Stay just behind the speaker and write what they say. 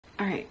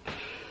All right.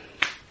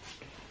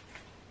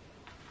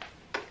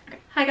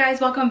 Hi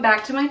guys, welcome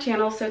back to my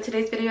channel. So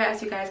today's video,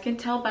 as you guys can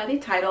tell by the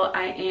title,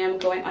 I am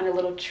going on a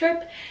little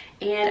trip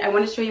and I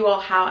want to show you all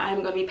how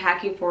I'm going to be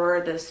packing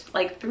for this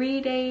like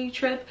 3-day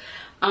trip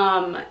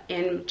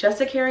in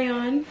just a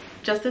carry-on,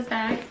 just this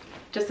bag.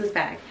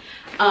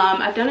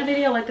 I've done a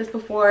video like this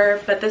before,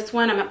 but this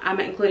one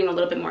I'm including a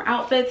little bit more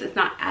outfits. It's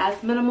not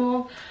as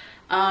minimal.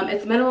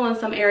 It's minimal in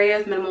some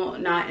areas, minimal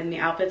not in the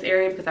outfits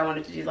area because I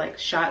wanted to do like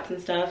shots and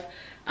stuff.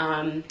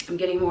 I'm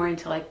getting more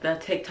into like the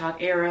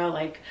TikTok era,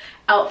 like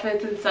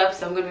outfits and stuff,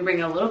 so I'm going to be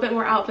bringing a little bit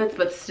more outfits,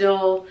 but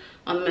still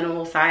on the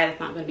minimal side. It's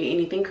not going to be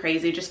anything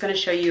crazy. Just going to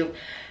show you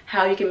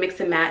how you can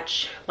mix and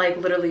match like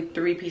literally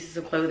 3 pieces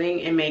of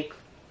clothing and make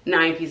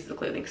 9 pieces of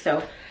clothing.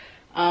 So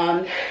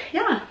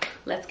yeah,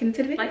 let's get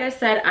into the video. Like I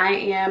said, I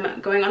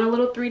am going on a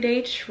little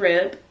 3-day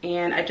trip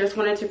and I just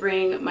wanted to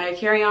bring my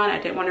carry-on.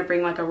 I didn't want to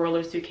bring like a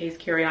roller suitcase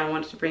carry-on. I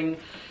wanted to bring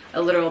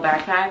a literal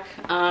backpack.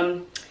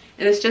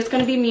 And it's just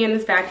going to be me in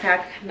this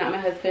backpack, not my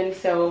husband,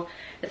 so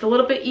it's a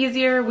little bit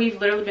easier. We've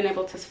literally been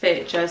able to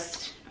fit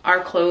just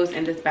our clothes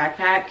in this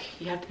backpack.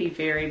 You have to be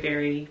very,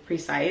 very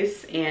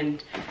precise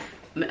and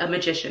a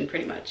magician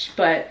pretty much.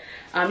 But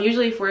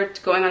usually if we're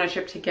going on a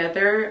trip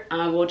together,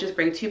 we'll just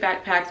bring 2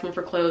 backpacks, one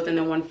for clothes and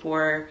then one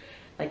for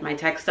like my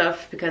tech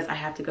stuff, because I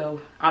have to go,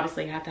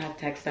 obviously I have to have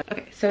tech stuff.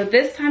 Okay, so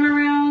this time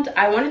around,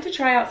 I wanted to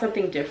try out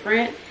something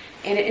different.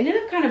 And it ended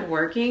up kind of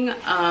working,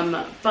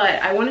 but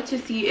I wanted to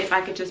see if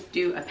I could just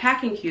do a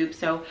packing cube.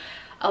 So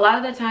a lot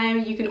of the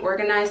time you can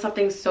organize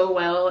something so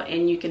well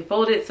and you can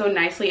fold it so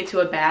nicely into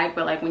a bag,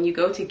 but like when you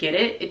go to get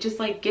it, it just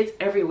like gets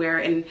everywhere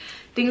and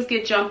things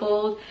get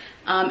jumbled.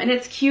 And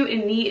it's cute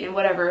and neat and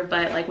whatever,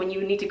 but like when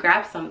you need to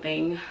grab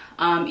something,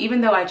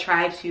 even though I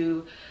try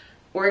to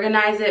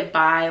organize it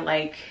by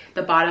like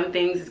the bottom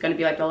things is going to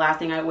be like the last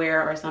thing I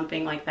wear or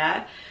something like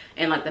that,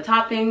 and like the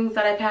top things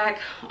that I pack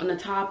on the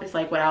top is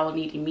like what I will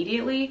need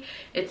immediately,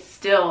 it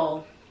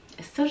still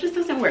just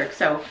doesn't work.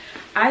 So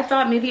I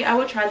thought maybe I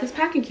would try this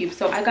packing cube.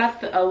 So I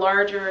got a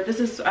larger, this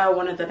is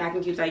one of the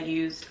packing cubes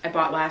I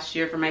bought last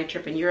year for my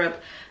trip in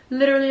Europe.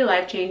 Literally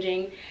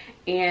life-changing.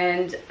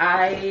 And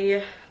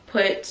I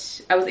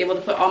was able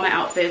to put all my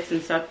outfits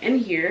and stuff in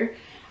here.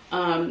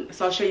 So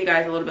I'll show you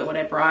guys a little bit what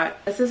I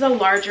brought. This is a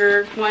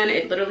larger one.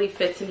 It literally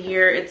fits in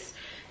here. It's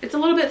a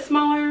little bit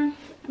smaller,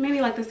 maybe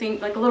like the same,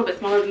 like a little bit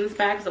smaller than this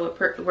bag, so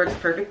it works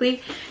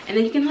perfectly. And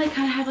then you can like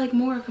kind of have like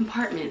more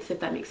compartments, if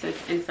that makes sense,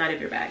 inside of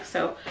your bag.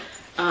 So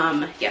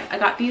yeah, I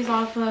got these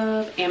off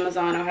of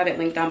Amazon. I'll have it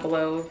linked down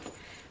below.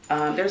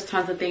 There's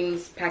tons of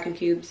things, packing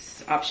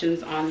cubes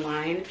options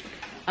online.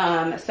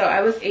 So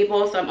I was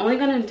able, so I'm only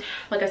gonna,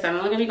 like I said, I'm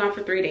only gonna be gone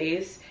for 3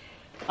 days.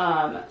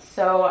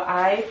 So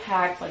I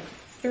packed like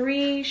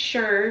 3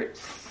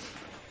 shirts.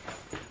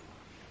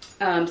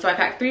 So I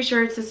packed 3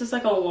 shirts. This is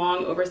like a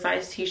long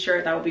oversized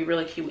t-shirt that would be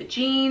really cute with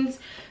jeans.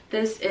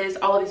 This is,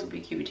 all of these would be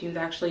cute with jeans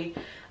actually.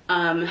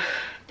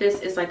 This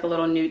is like a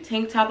little nude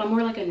tank top. I'm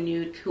more like a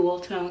nude cool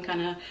tone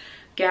kind of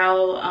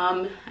gal.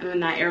 I'm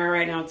in that era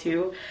right now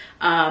too.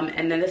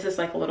 And then this is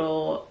like a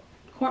little,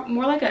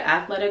 more like an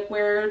athletic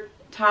wear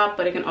top,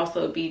 but it can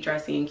also be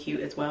dressy and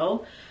cute as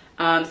well.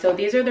 So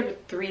these are the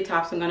 3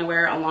 tops I'm going to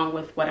wear along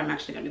with what I'm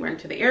actually going to be wearing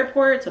to the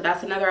airport. So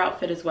that's another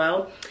outfit as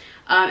well.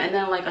 And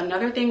then like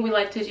another thing we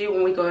like to do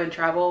when we go and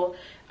travel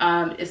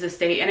is to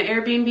stay in an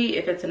Airbnb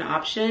if it's an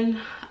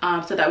option,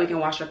 so that we can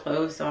wash our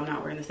clothes. So I'm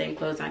not wearing the same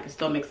clothes and I can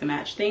still mix and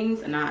match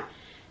things and not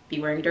be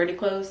wearing dirty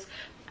clothes.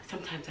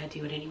 Sometimes I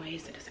do it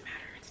anyways. It doesn't matter.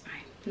 It's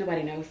fine.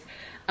 Nobody knows.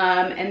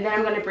 And then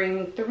I'm going to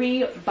bring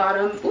 3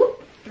 bottom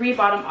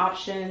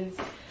options,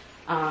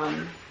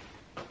 a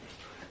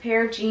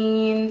pair of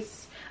jeans.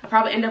 I'll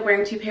probably end up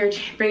wearing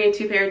bringing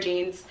 2 pair of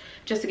jeans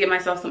just to give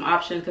myself some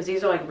options, because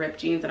these are like ripped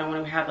jeans and I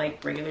want to have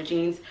like regular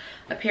jeans.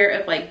 A pair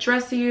of like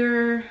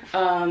dressier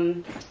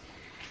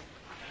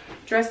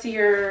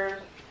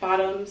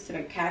bottoms,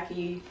 like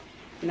khaki,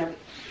 you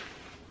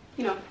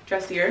know,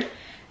 dressier.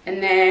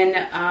 And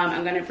then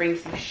I'm gonna bring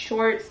some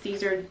shorts.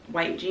 These are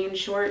white jean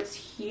shorts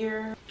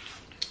here.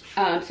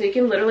 So you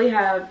can literally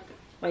have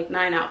like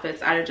 9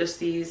 outfits out of just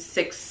these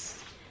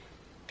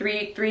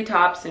 3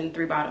 tops and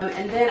 3 bottoms.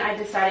 And then I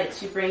decided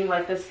to bring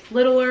like this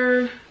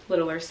littler,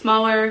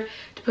 smaller,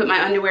 to put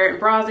my underwear and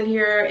bras in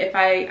here. If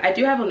I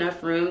do have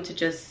enough room to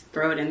just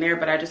throw it in there,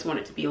 but I just want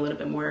it to be a little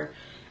bit more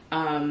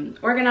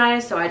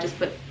organized, so I just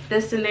put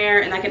this in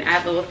there, and I can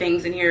add little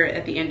things in here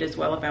at the end as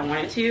well if I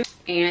wanted to.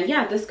 And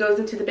yeah, this goes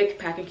into the big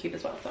packing cube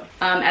as well. So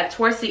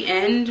towards the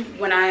end,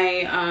 when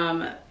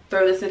I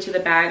throw this into the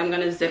bag, I'm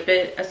gonna zip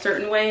it a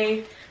certain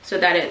way so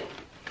that it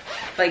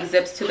like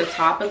zips to the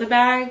top of the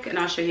bag, and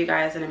I'll show you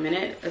guys in a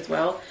minute as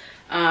well.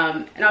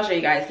 And I'll show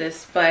you guys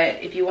this,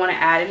 but if you want to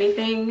add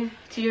anything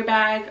to your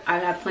bag, I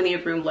have plenty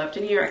of room left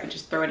in here. I can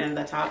just throw it in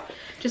the top.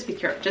 Just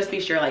be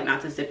sure like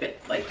not to zip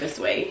it like this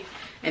way,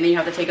 and then you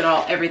have to take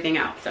everything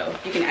out. So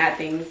you can add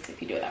things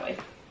if you do it that way.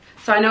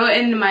 So I know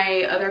in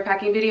my other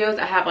packing videos,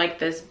 I have like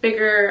this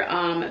bigger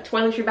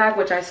toiletry bag,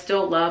 which I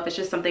still love. It's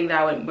just something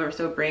that I would more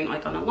so bring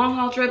like on a long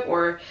haul trip,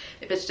 or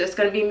if it's just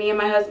gonna be me and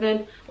my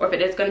husband, or if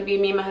it is gonna be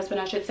me and my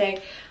husband, I should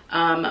say.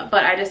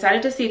 But I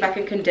decided to see if I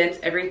can condense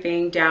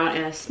everything down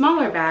in a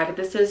smaller bag.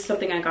 This is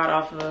something I got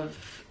off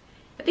of,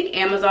 I think,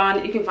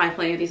 Amazon. You can find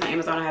plenty of these on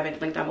Amazon. I have it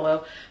linked down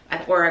below.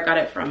 Or I got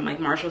it from like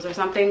Marshalls or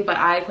something. But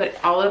I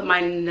put all of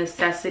my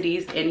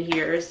necessities in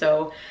here,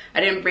 so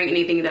I didn't bring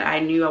anything that I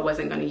knew I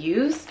wasn't going to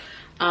use.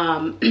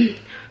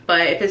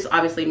 But if it's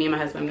obviously me and my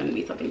husband, I'm going to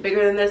need something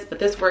bigger than this. But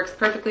this works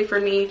perfectly for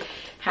me.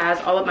 Has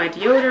all of my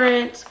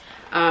deodorant,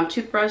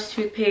 toothbrush,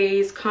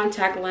 toothpaste,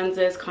 contact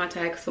lenses,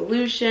 contact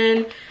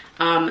solution,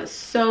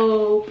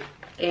 soap,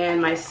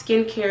 and my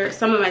skincare.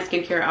 Some of my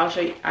skincare, I'll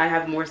show you. I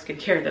have more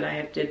skincare that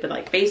I did, but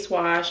like face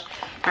wash,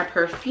 my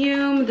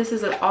perfume. This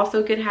is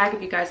also a good hack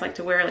if you guys like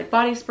to wear like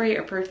body spray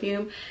or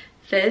perfume.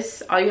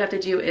 This, all you have to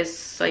do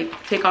is like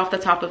take off the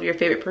top of your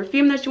favorite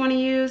perfume that you want to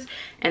use,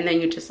 and then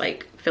you just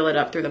like fill it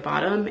up through the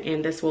bottom,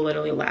 and this will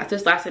literally last.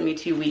 This lasted me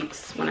 2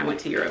 weeks when I went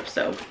to Europe,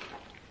 so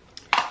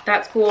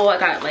that's cool. I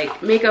got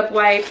like makeup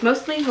wipes.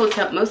 Most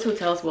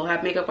hotels will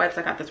have makeup wipes.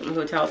 I got this from a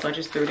hotel, so I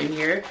just threw it in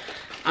here.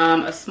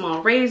 A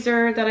small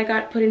razor that I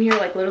got put in here.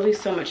 Like literally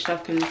so much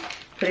stuff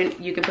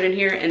you can put in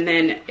here, and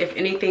then if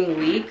anything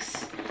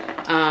leaks,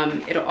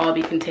 it'll all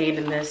be contained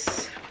in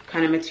this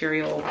kind of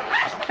material,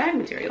 bag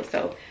material.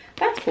 So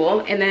that's cool.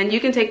 And then you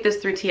can take this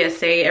through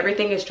TSA.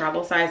 Everything is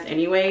travel size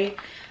anyway,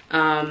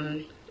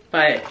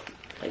 but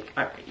like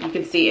you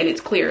can see, and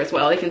it's clear as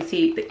well. You can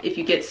see if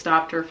you get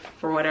stopped or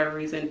for whatever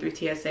reason through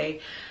TSA,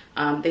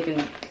 they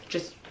can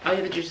just, all you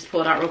have to do is just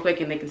pull it out real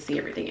quick and they can see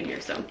everything in here.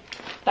 So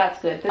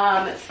that's good.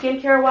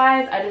 Skincare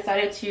wise, I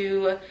decided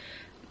to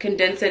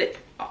condense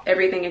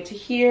everything into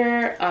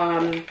here.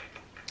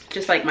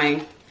 Just like my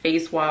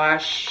face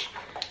wash,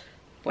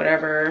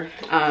 whatever.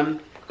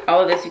 All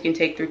of this you can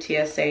take through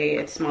TSA.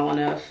 It's small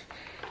enough.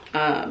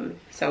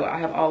 So I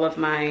have all of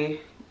my,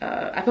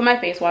 I put my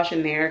face wash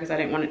in there because I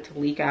didn't want it to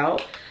leak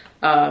out.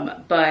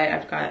 But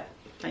I've got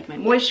like my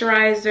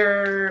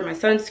moisturizer, my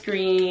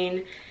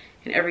sunscreen,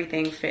 and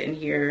everything fit in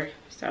here.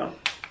 So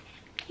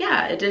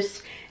yeah, it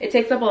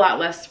takes up a lot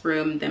less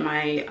room than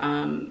my,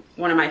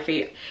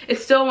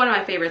 it's still one of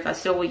my favorites. I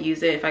still will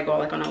use it if I go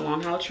like on a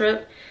long haul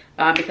trip,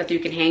 because you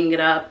can hang it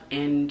up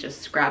and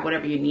just grab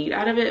whatever you need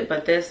out of it.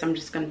 But this, I'm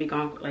just going to be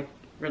gone like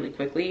really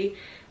quickly.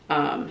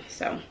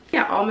 So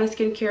yeah, all my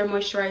skincare,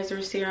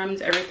 moisturizer,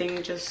 serums,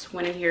 everything just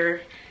went in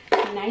here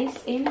nice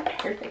and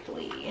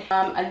perfectly.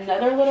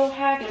 Another little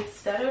hack,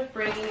 instead of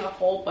bringing a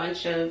whole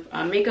bunch of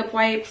makeup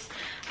wipes,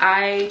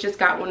 I just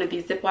got one of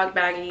these Ziploc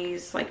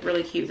baggies, like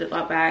really cute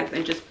Ziploc bags,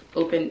 and just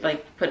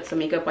put some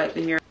makeup wipes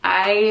in here.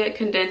 I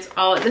condensed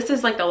this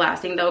is like the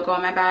last thing that will go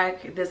in my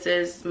bag. This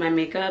is my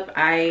makeup.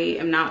 I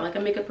am not like a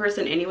makeup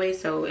person anyway,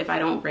 so if I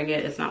don't bring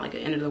it, it's not like the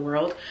end of the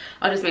world.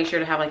 I'll just make sure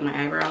to have like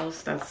my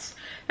eyebrows. That's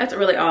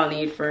really all I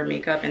need for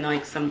makeup, and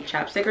like some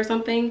chapstick or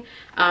something.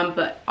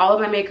 But all of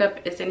my makeup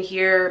is in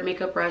here.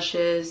 Makeup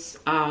brushes,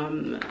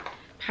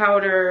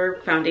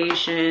 powder,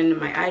 foundation,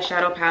 my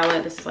eyeshadow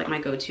palette. This is like my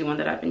go-to one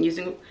that I've been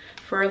using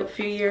for a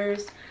few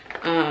years.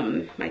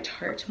 My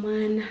Tarte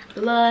one,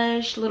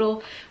 blush,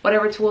 little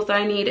whatever tools that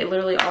I need. It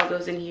literally all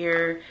goes in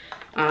here.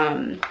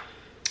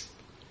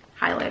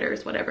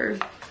 Highlighters, whatever.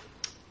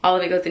 All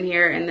of it goes in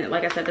here. And then,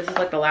 like I said, this is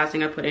like the last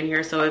thing I put in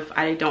here. So if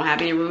I don't have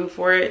any room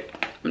for it,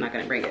 I'm not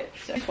gonna bring it.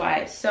 So that's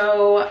why.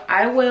 So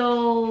I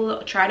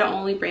will try to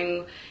only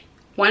bring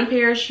one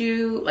pair of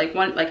shoe, like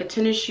a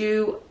tennis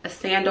shoe, a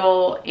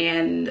sandal,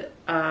 and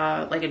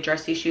like a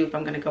dressy shoe if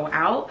I'm gonna go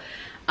out.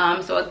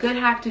 So a good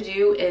hack to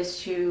do is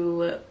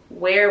to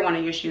wear one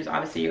of your shoes.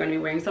 Obviously you're gonna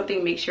be wearing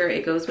something, make sure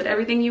it goes with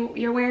everything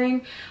you're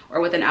wearing, or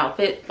with an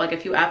outfit, like a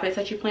few outfits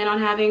that you plan on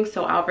having.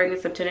 So I'll bring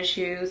some tennis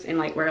shoes and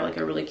like wear like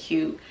a really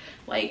cute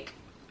like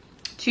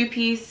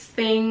two-piece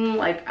thing.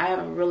 Like I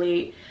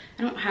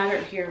don't have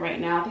it here right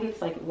now. I think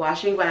it's like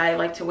washing, but I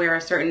like to wear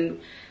a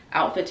certain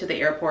outfit to the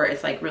airport.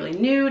 It's like really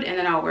nude, and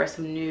then I'll wear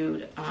some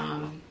nude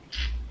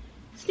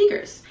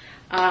sneakers.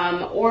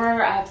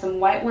 Or I have some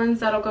white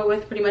ones that'll go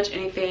with pretty much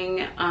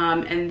anything.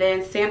 And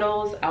then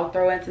sandals, I'll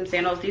throw in some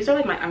sandals. These are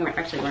like I'm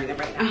actually wearing them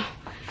right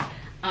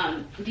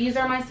now. These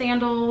are my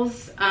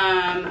sandals.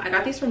 I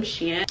got these from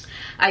Shein.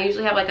 I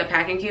usually have like a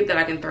packing cube that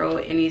I can throw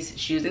any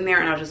shoes in there,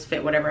 and I'll just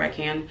fit whatever I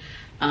can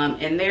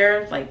in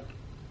there, like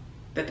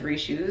the 3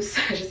 shoes,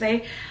 I should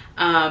say.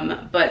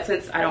 But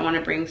since I don't want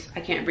to bring,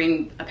 I can't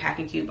bring a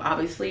packing cube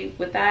obviously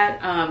with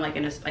that, like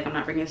I'm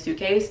not bringing a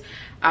suitcase,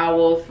 I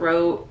will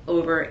throw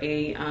over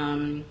a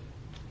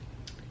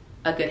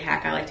good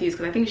hack I like to use,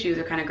 because I think shoes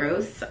are kind of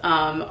gross,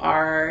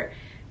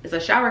 is a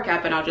shower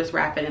cap, and I'll just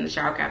wrap it in the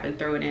shower cap and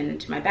throw it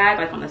into my bag,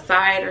 like on the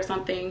side or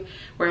something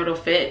where it'll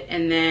fit.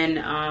 And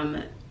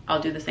then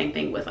I'll do the same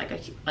thing with like a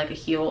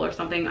heel or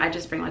something. I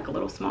just bring like a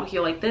little small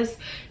heel like this,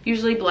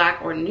 usually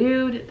black or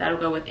nude. That'll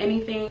go with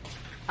anything.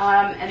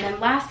 And then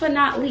last but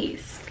not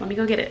least, let me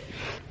go get it.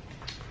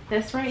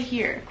 This right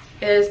here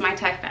is my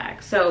tech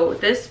bag. So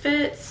this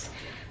fits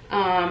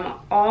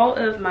all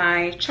of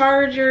my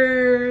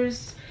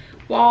chargers,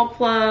 wall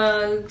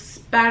plugs,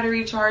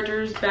 battery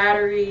chargers,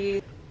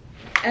 batteries,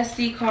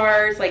 SD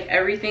cards, like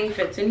everything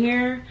fits in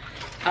here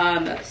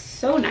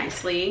so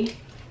nicely,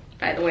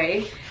 by the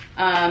way.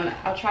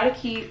 I'll try to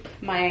keep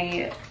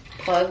my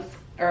plugs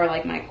or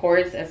like my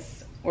cords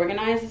as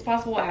organized as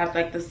possible. I have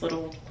like this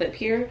little clip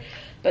here,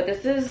 but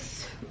this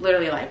is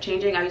literally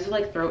life-changing. I used to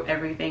like throw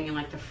everything in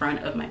like the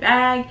front of my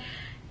bag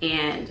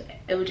and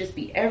it would just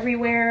be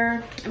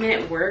everywhere. I mean,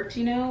 it worked,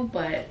 you know,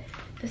 but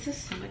this is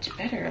so much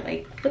better.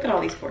 Like, look at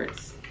all these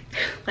cords.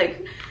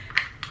 Like,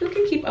 who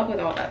can keep up with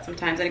all that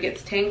sometimes? And it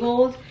gets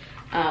tangled.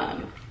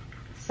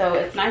 So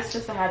it's nice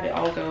just to have it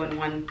all go in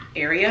one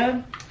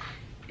area.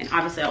 And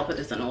obviously I'll put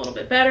this in a little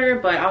bit better,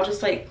 but I'll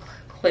just like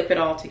clip it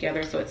all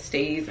together so it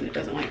stays and it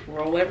doesn't like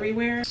roll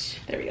everywhere.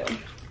 There we go.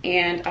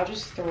 And I'll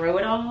just throw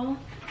it all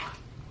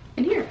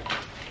in here.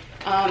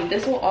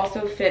 This will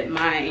also fit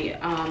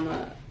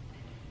my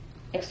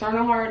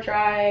external hard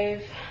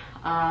drive.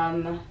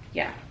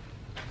 Yeah,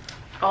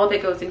 all of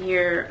it goes in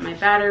here. My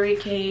battery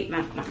case,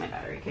 not my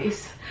battery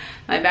case,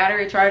 my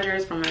battery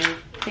chargers for my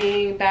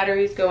thing,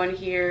 batteries go in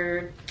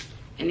here,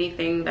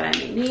 anything that I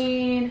may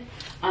need.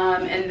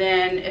 And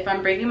then if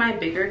I'm bringing my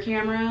bigger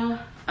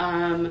camera,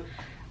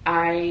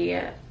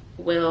 I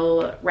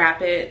will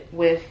wrap it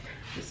with,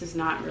 this is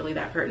not really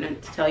that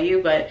pertinent to tell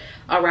you, but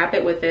I'll wrap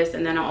it with this,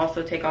 and then I'll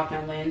also take off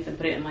my lens and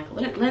put it in like a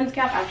lens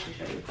cap. I'll actually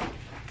show you.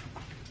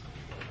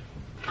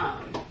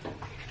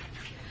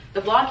 The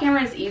vlog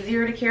camera is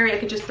easier to carry. I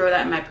could just throw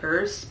that in my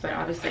purse, but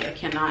obviously I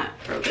cannot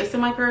throw this in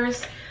my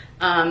purse.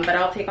 But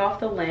I'll take off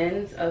the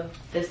lens of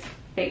this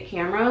fake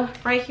camera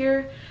right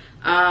here,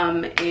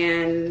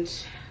 and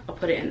I'll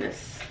put it in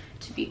this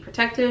to be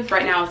protective.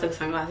 Right now it's a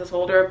sunglasses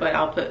holder, but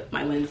I'll put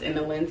my lens in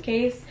the lens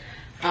case.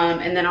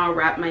 And then I'll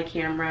wrap my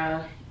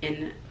camera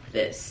in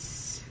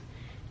this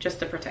just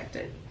to protect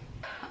it.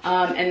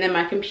 And then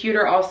my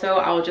computer also,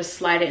 I'll just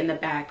slide it in the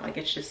back, like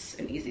it's just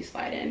an easy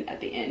slide in at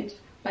the end.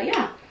 But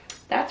yeah,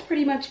 that's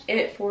pretty much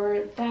it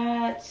for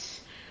that.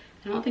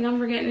 I don't think I'm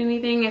forgetting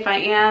anything. If I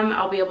am,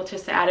 I'll be able to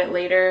just add it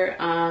later.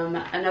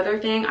 Another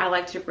thing, I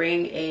like to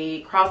bring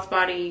a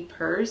crossbody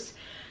purse.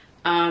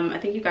 I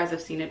think you guys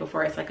have seen it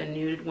before. It's like a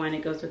nude one.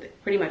 It goes with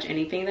pretty much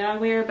anything that I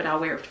wear, but I'll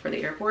wear it for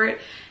the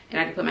airport. And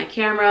I can put my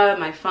camera,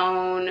 my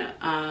phone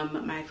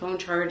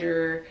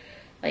charger,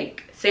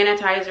 like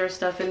sanitizer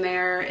stuff in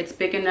there. It's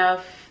big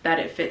enough that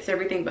it fits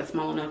everything, but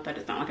small enough that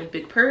it's not like a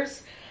big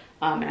purse.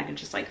 And I can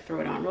just like throw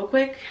it on real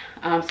quick.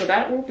 So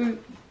that will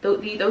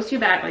be those two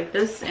bags, like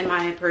this and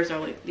my purse are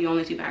like the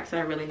only two bags that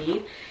I really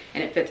need,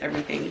 and it fits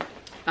everything.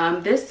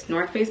 This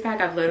North Face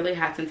bag I've literally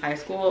had since high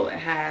school. It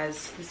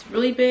has this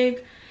really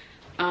big,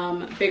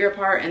 bigger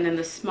part and then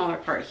the smaller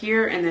part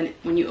here. And then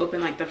when you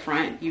open like the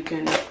front, you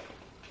can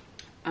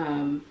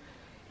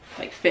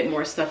like fit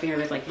more stuff in here.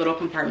 There's like little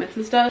compartments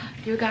and stuff.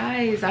 You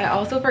guys, I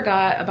also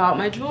forgot about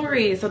my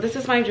jewelry. So this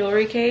is my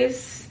jewelry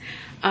case.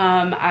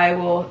 All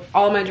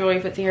of my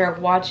jewelry fits here.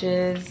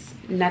 Watches,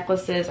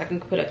 necklaces, I can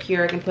put up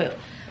here. I can put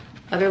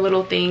other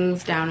little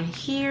things down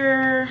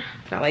here.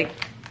 Got like,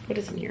 what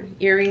is in here?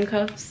 Earring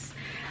cuffs.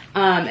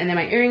 And then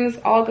my earrings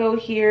all go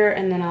here,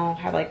 and then I'll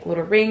have like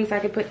little rings I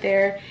could put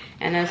there,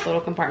 and this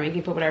little compartment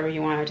you can put whatever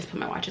you want. I just put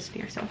my watches in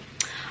here. So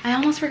I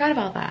almost forgot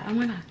about that. Oh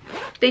my god.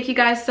 Thank you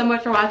guys so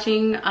much for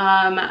watching.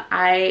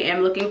 I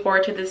am looking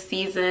forward to this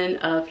season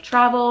of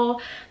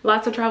travel.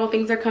 Lots of travel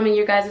things are coming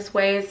your guys'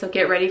 way, so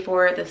get ready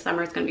for it. This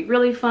summer is going to be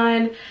really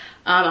fun.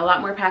 A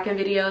lot more packing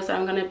videos that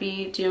I'm going to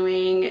be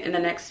doing in the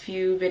next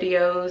few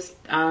videos,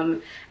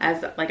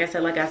 as like I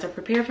said, I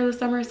prepare for the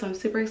summer, so I'm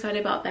super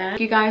excited about that.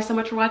 Thank you guys so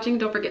much for watching.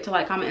 Don't forget to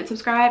like, comment, and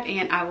subscribe,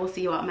 and I will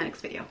see you all in my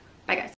next video. Bye guys.